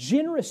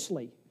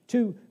generously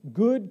to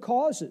good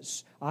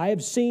causes. I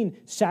have seen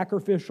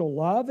sacrificial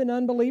love in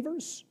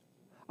unbelievers.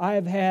 I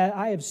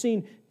have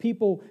seen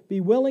people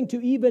be willing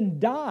to even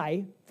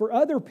die for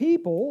other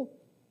people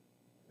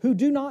who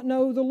do not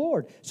know the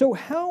Lord. So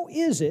how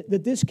is it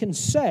that this can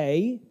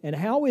say, and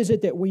how is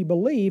it that we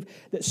believe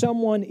that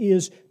someone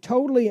is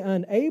totally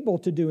unable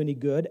to do any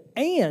good,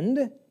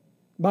 and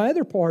my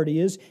other part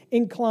is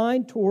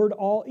inclined toward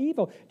all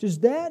evil? Does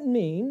that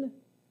mean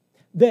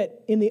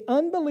that in the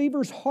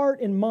unbeliever's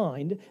heart and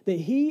mind that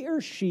he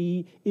or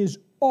she is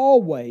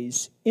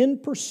always in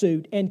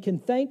pursuit and can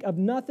think of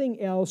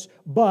nothing else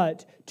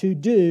but to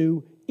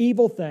do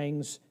evil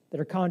things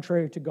that are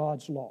contrary to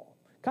God's law?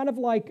 Kind of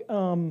like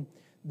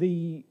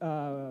the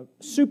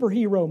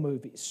superhero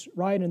movies,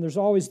 right? And there's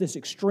always this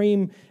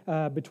extreme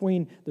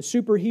between the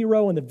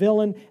superhero and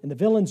the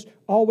villain's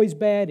always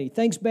bad. He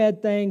thinks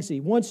bad things, he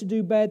wants to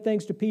do bad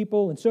things to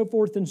people, and so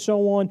forth and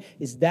so on.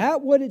 Is that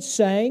what it's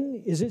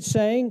saying? Is it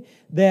saying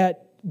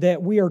that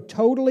we are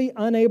totally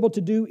unable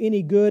to do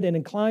any good and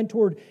inclined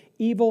toward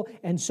evil,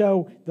 and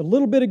so the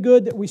little bit of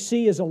good that we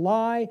see is a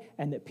lie,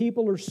 and that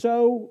people are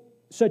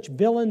such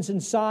villains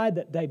inside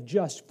that they've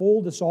just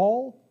fooled us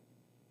all?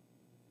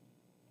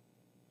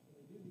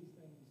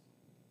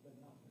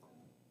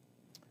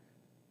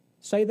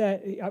 Say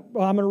that,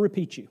 well, I'm going to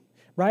repeat you.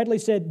 Bradley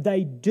said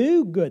they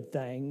do good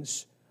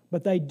things,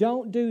 but they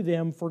don't do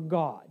them for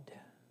God.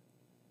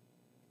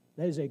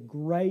 That is a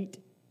great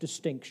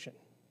distinction.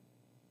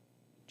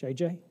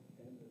 JJ?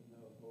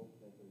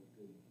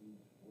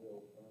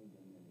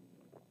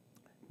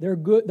 They're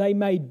good. They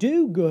may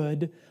do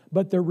good,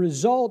 but the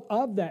result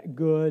of that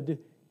good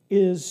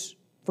is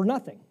for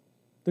nothing.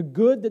 The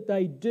good that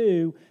they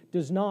do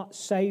does not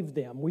save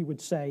them, we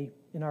would say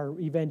in our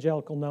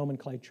evangelical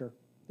nomenclature.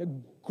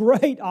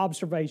 Great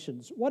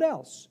observations. What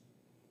else?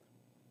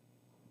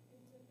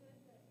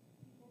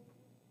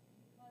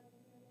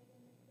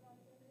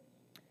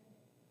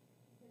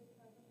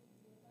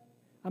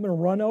 I'm going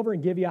to run over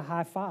and give you a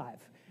high five.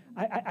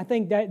 I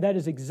think that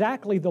is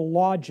exactly the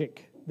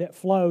logic that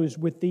flows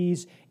with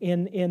these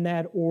in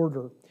that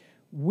order.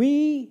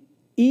 We,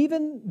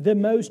 even the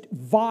most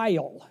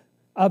vile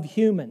of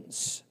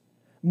humans,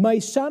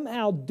 may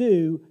somehow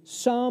do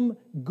some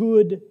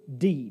good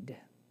deed.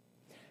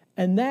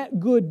 And that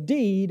good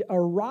deed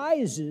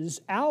arises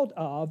out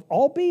of,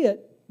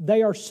 albeit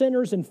they are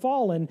sinners and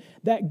fallen,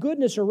 that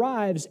goodness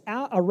arises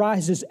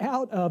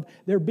out of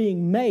their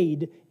being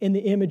made in the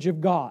image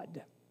of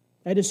God.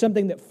 That is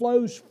something that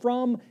flows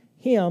from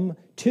Him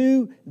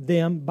to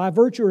them by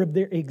virtue of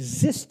their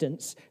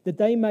existence, that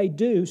they may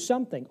do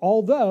something.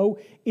 Although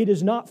it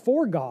is not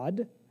for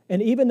God,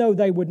 and even though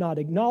they would not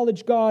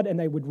acknowledge God and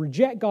they would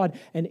reject God,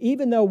 and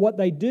even though what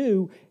they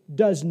do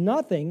does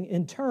nothing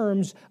in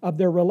terms of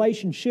their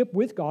relationship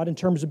with God, in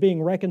terms of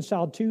being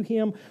reconciled to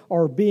Him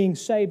or being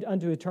saved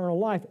unto eternal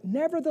life,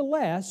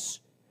 nevertheless,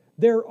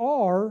 there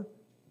are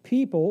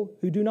people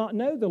who do not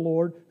know the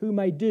Lord, who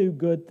may do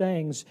good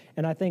things.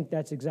 And I think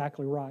that's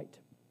exactly right.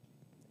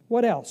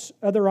 What else?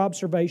 Other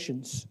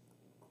observations?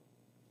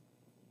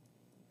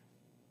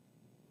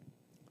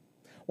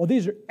 Well,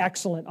 these are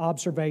excellent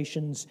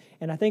observations,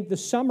 and I think the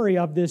summary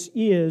of this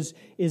is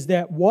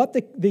that what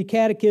the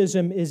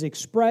Catechism is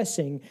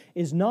expressing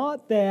is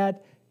not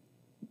that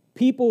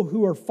people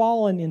who are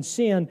fallen in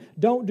sin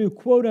don't do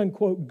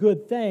quote-unquote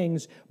good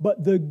things,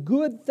 but the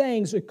good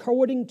things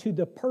according to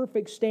the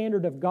perfect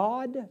standard of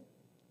God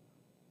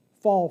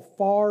fall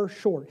far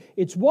short.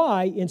 It's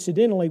why,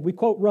 incidentally, we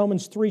quote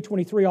Romans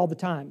 3:23 all the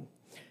time.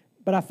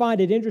 But I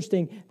find it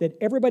interesting that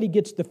everybody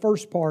gets the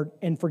first part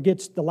and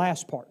forgets the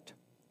last part.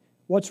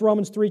 What's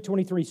Romans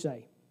 3:23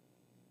 say?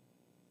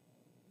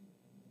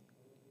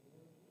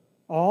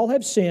 All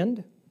have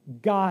sinned.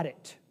 Got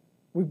it.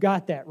 We've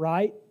got that,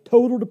 right?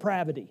 Total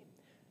depravity.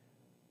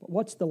 But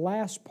what's the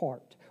last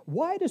part?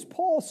 Why does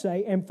Paul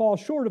say, and fall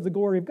short of the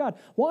glory of God?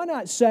 Why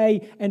not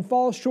say, and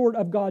fall short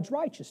of God's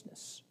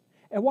righteousness?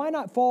 And why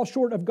not fall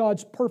short of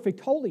God's perfect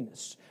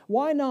holiness?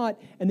 Why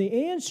not? And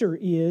the answer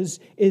is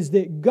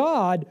that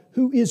God,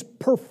 who is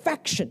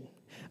perfection,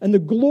 and the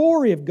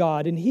glory of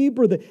God, in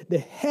Hebrew, the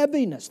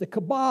heaviness, the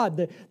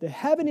kabod, the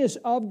heaviness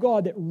of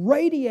God that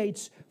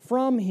radiates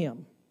from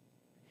Him,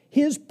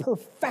 His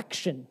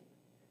perfection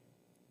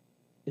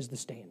is the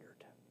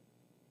standard.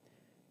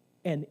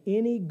 And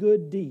any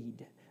good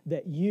deed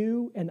that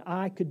you and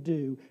I could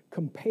do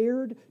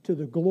compared to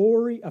the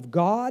glory of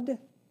God,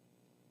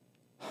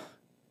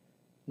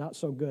 not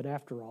so good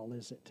after all,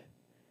 is it?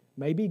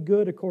 Maybe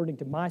good according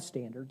to my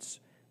standards,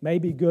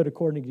 maybe good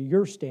according to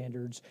your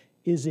standards.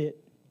 Is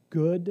it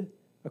good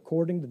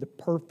according to the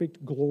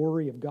perfect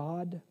glory of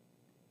God?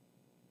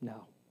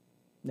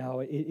 No,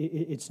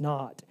 it's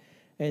not.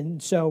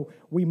 And so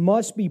we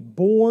must be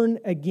born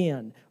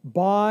again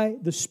by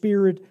the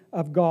Spirit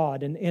of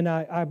God. And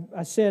I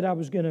said I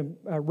was going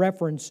to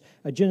reference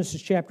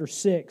Genesis chapter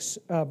 6,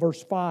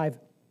 verse 5.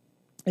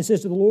 It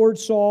says, the Lord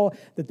saw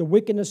that the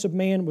wickedness of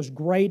man was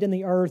great in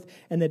the earth,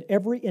 and that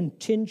every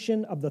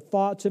intention of the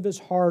thoughts of his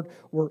heart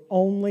were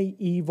only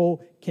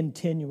evil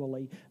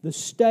continually. The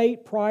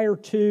state prior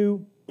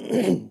to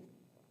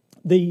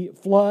the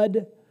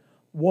flood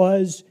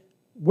was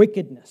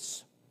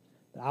wickedness.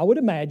 I would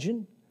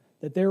imagine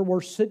that there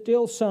were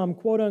still some,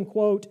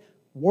 quote-unquote,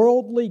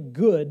 worldly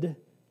good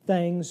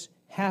things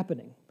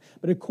happening.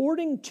 But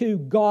according to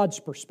God's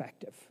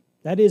perspective,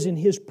 that is in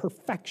His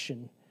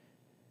perfection,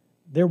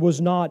 there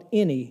was not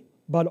any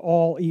but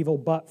all evil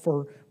but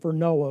for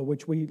Noah,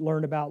 which we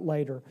learn about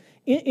later.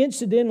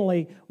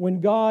 Incidentally, when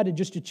God, and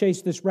just to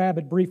chase this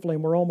rabbit briefly,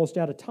 and we're almost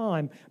out of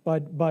time,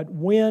 but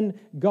when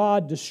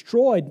God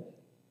destroyed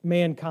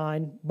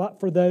mankind, but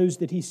for those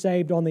that He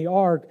saved on the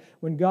ark,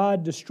 when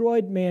God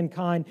destroyed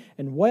mankind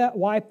and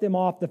wiped them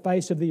off the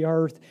face of the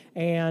earth,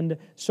 and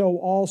so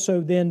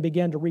also then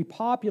began to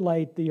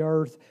repopulate the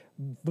earth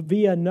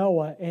via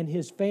Noah and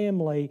his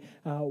family,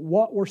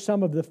 what were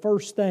some of the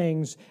first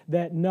things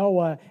that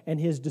Noah and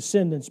his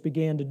descendants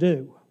began to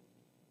do?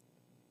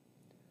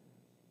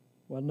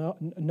 Well,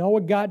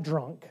 Noah got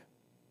drunk.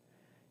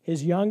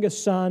 His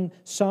youngest son,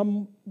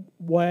 some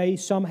way,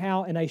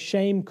 somehow, in a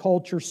shame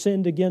culture,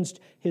 sinned against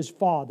his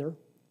father.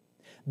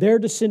 Their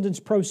descendants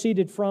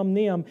proceeded from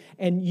them,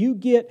 and you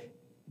get,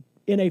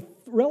 in a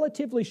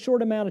relatively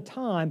short amount of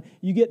time,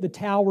 you get the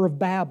Tower of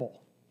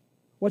Babel.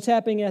 What's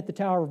happening at the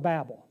Tower of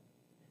Babel?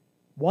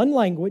 One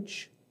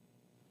language,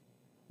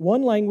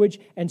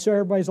 and so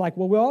everybody's like,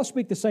 well, we all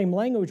speak the same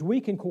language.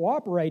 We can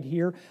cooperate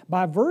here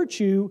by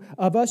virtue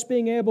of us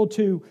being able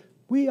to,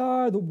 we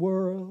are the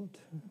world.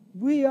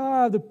 We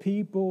are the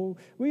people.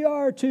 We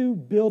are to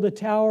build a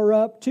tower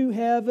up to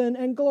heaven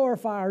and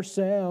glorify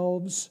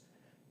ourselves.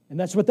 And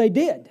that's what they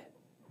did.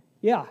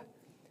 Yeah.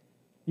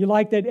 You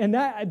like that? And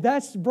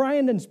that's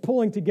Brandon's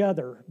pulling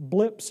together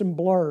blips and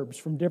blurbs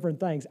from different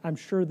things. I'm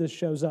sure this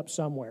shows up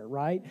somewhere,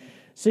 right?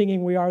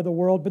 Singing We Are the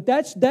World. But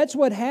that's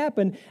what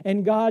happened.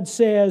 And God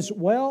says,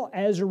 well,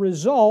 as a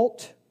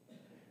result,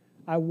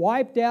 I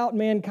wiped out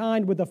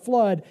mankind with a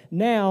flood.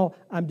 Now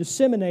I'm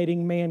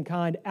disseminating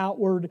mankind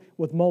outward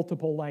with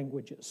multiple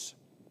languages.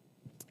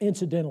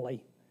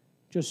 Incidentally,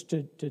 just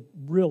to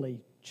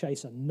really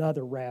chase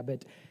another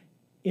rabbit,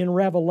 in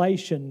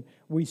Revelation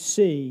we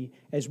see,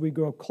 as we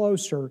grow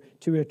closer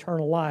to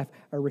eternal life,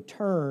 a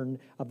return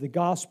of the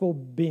gospel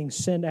being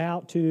sent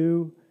out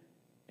to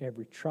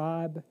every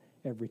tribe,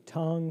 every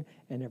tongue,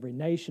 and every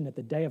nation. At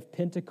the day of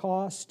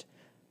Pentecost,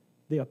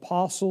 the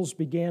apostles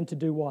began to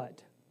do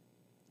what?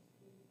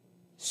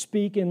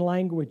 Speak in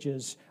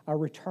languages, a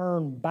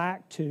return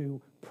back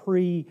to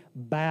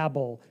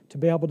pre-Babel, to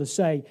be able to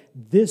say,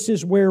 this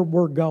is where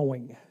we're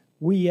going,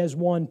 we as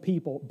one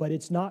people. But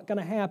it's not going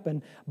to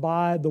happen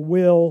by the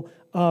will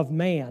of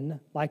man,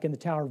 like in the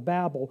Tower of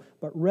Babel,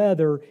 but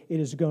rather it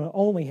is going to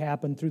only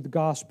happen through the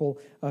gospel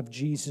of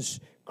Jesus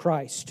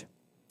Christ.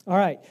 All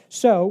right,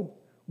 so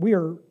we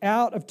are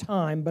out of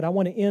time, but I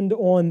want to end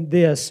on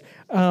this.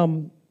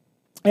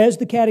 As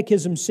the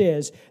Catechism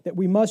says, that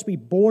we must be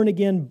born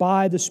again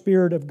by the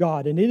Spirit of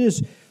God. And it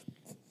is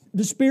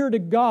the Spirit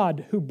of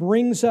God who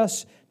brings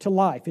us to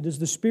life. It is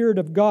the Spirit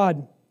of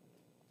God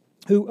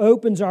who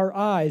opens our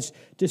eyes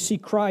to see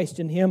Christ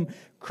and Him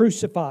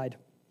crucified.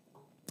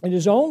 It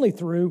is only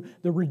through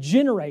the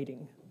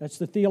regenerating, that's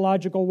the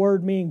theological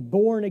word meaning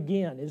born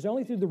again. It is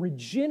only through the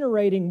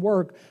regenerating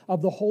work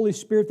of the Holy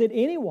Spirit that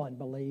anyone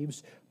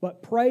believes,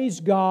 but praise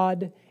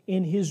God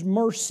in His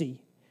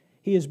mercy.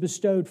 He has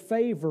bestowed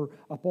favor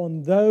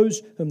upon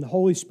those whom the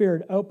Holy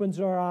Spirit opens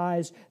our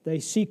eyes. They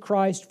see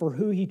Christ for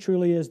who He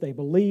truly is. They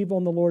believe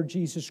on the Lord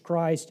Jesus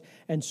Christ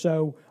and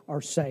so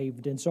are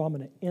saved. And so I'm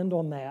going to end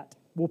on that.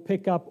 We'll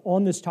pick up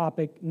on this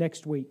topic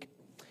next week.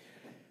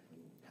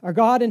 Our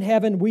God in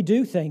heaven, we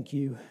do thank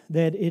You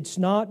that it's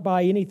not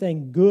by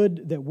anything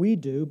good that we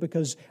do,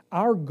 because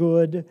our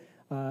good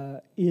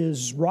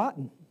is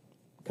rotten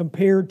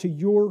compared to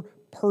Your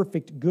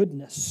perfect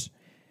goodness.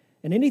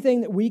 And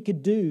anything that we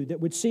could do that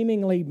would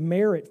seemingly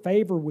merit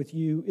favor with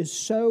You is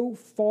so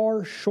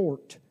far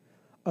short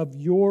of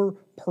Your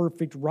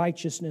perfect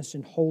righteousness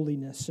and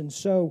holiness. And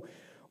so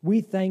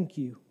we thank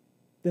You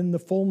that in the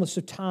fullness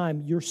of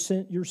time You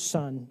sent Your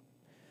Son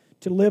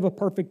to live a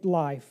perfect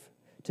life,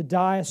 to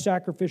die a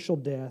sacrificial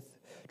death,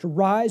 to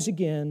rise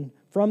again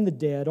from the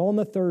dead on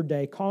the third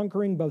day,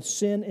 conquering both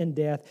sin and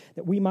death,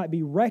 that we might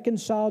be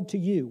reconciled to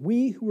You.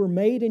 We who were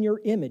made in Your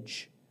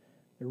image,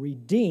 are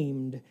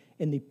redeemed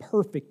in the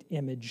perfect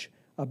image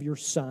of Your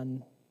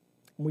Son.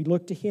 And we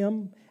look to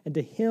Him and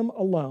to Him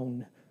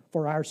alone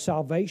for our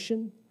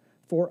salvation,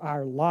 for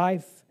our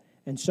life.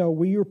 And so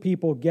we, Your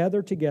people,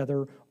 gather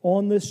together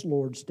on this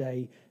Lord's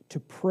Day to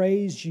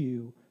praise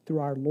You through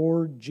our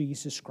Lord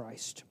Jesus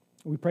Christ.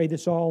 We pray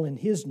this all in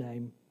His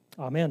name.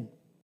 Amen.